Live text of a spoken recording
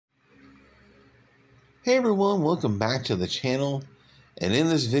Hey everyone, welcome back to the channel. And in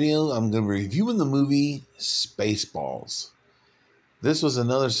this video, I'm going to be reviewing the movie Spaceballs. This was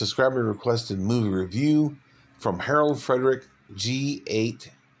another subscriber requested movie review from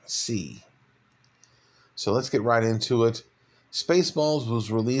HaroldFrederickG8C. So let's get right into it. Spaceballs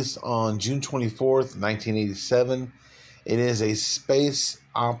was released on June 24th, 1987. It is a space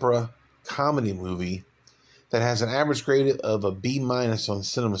opera comedy movie that has an average grade of a B- on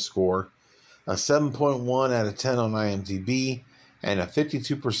CinemaScore, a 7.1 out of 10 on IMDb, and a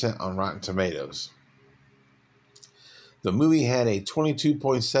 52% on Rotten Tomatoes. The movie had a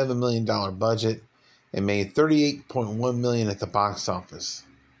 $22.7 million budget and made $38.1 million at the box office.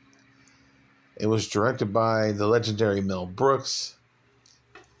 It was directed by the legendary Mel Brooks,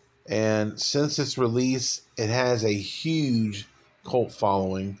 and since its release, it has a huge cult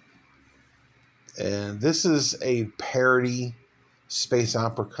following. And this is a parody space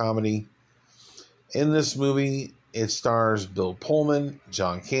opera comedy. In this movie, it stars Bill Pullman,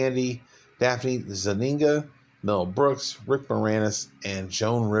 John Candy, Daphne Zuniga, Mel Brooks, Rick Moranis, and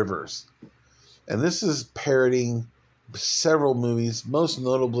Joan Rivers. And this is parodying several movies, most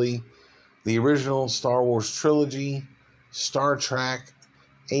notably the original Star Wars trilogy, Star Trek,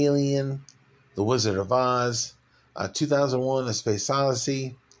 Alien, The Wizard of Oz, 2001: A Space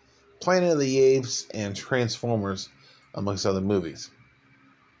Odyssey, Planet of the Apes, and Transformers, amongst other movies.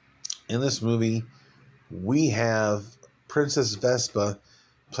 In this movie, we have Princess Vespa,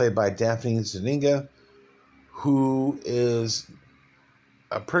 played by Daphne Zuniga, who is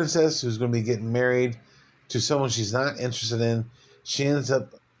a princess who's going to be getting married to someone she's not interested in. She ends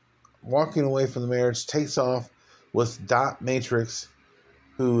up walking away from the marriage, takes off with Dot Matrix,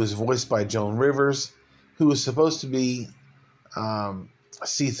 who is voiced by Joan Rivers, who is supposed to be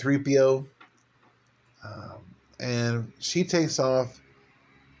C-3PO. And she takes off.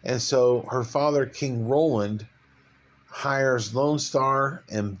 And so her father, King Roland, hires Lone Star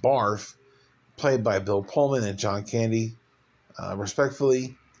and Barf, played by Bill Pullman and John Candy,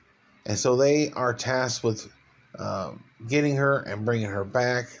 respectively. And so they are tasked with getting her and bringing her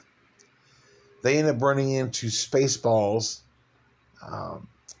back. They end up running into Spaceballs.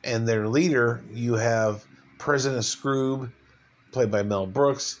 And their leader, you have President Scroob, played by Mel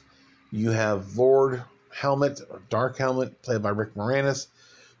Brooks. You have Lord Helmet, or Dark Helmet, played by Rick Moranis,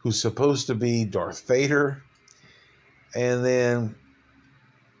 who's supposed to be Darth Vader. And then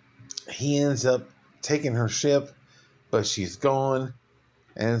he ends up taking her ship, but she's gone.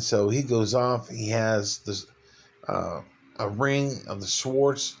 And so he goes off. He has this a ring of the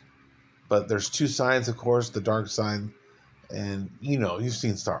Swartz, but there's two sides, of course, the dark side. And, you know, you've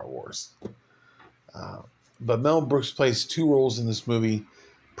seen Star Wars. But Mel Brooks plays two roles in this movie,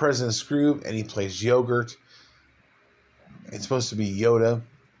 President Scroob, and he plays Yogurt. It's supposed to be Yoda,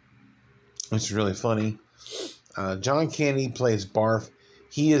 which is really funny. John Candy plays Barf.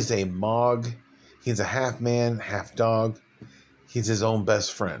 He is a Mog. He's a half man, half dog. He's his own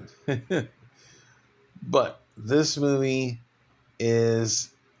best friend. But this movie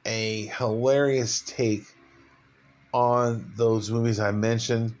is a hilarious take on those movies I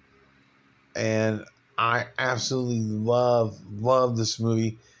mentioned. And I absolutely love this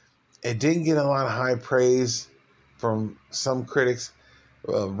movie. It didn't get a lot of high praise from some critics.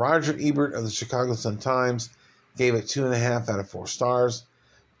 Roger Ebert of the Chicago Sun-Times gave it 2.5 out of 4 stars.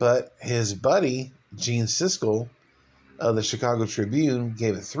 But his buddy, Gene Siskel of the Chicago Tribune,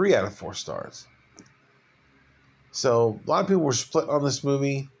 gave it 3 out of 4 stars. So a lot of people were split on this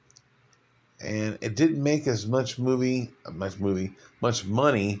movie. And it didn't make as much money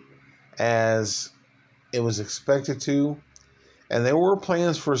as it was expected to. And there were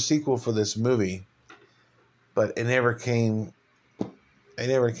plans for a sequel for this movie, but it never came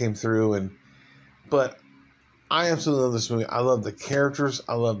through. But I absolutely love this movie. I love the characters.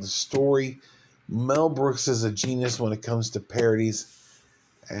 I love the story. Mel Brooks is a genius when it comes to parodies.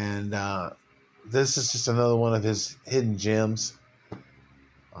 And this is just another one of his hidden gems.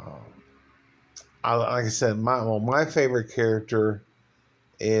 Like I said, my favorite character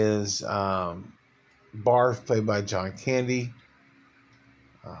is Barf, played by John Candy.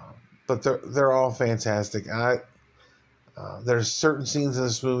 But they're all fantastic. There's certain scenes in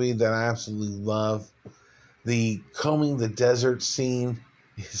this movie that I absolutely love. The combing the desert scene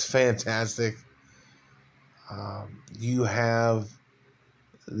is fantastic. You have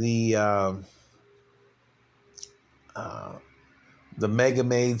the Mega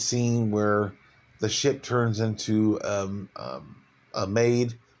Maid scene where the ship turns into a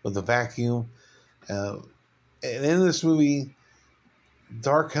maid with a vacuum. And in this movie,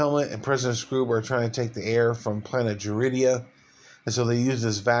 Dark Helmet and President Scroob are trying to take the air from planet Juridia. And so they use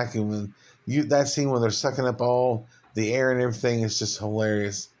this vacuum, and that scene when they're sucking up all the air and everything is just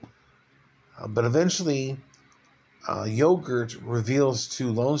hilarious. But eventually, Yogurt reveals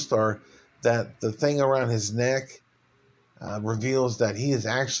to Lone Star that the thing around his neck reveals that he is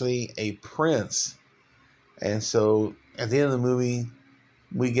actually a prince. And so at the end of the movie,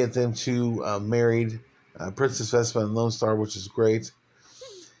 we get them two married, Princess Vespa and Lone Star, which is great.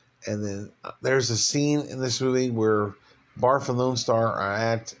 And then there's a scene in this movie where Barf and Lone Star are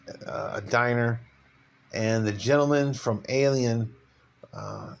at a diner, and the gentleman from Alien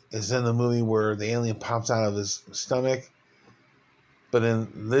is in the movie where the alien pops out of his stomach. But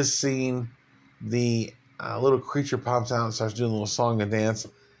in this scene, the little creature pops out and starts doing a little song and dance.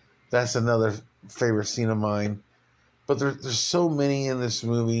 That's another favorite scene of mine. But there's so many in this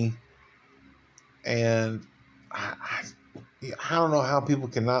movie, and I don't know how people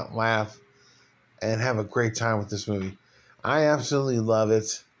cannot laugh and have a great time with this movie. I absolutely love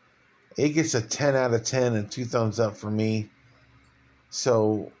it. It gets a 10 out of 10 and 2 thumbs up for me.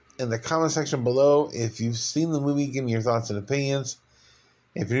 So in the comment section below, if you've seen the movie, give me your thoughts and opinions.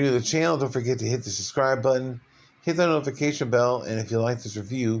 If you're new to the channel, don't forget to hit the subscribe button, hit that notification bell, and if you like this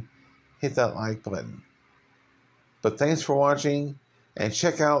review, hit that like button. But thanks for watching, and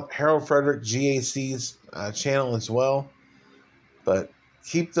check out HaroldFrederickG8C's channel as well. But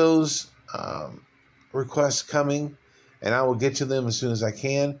keep those requests coming, and I will get to them as soon as I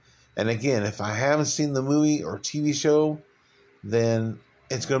can. And again, if I haven't seen the movie or TV show, then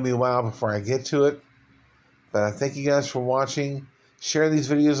it's going to be a while before I get to it. But I thank you guys for watching. Share these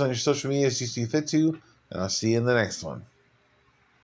videos on your social media as you see fit to, and I'll see you in the next one.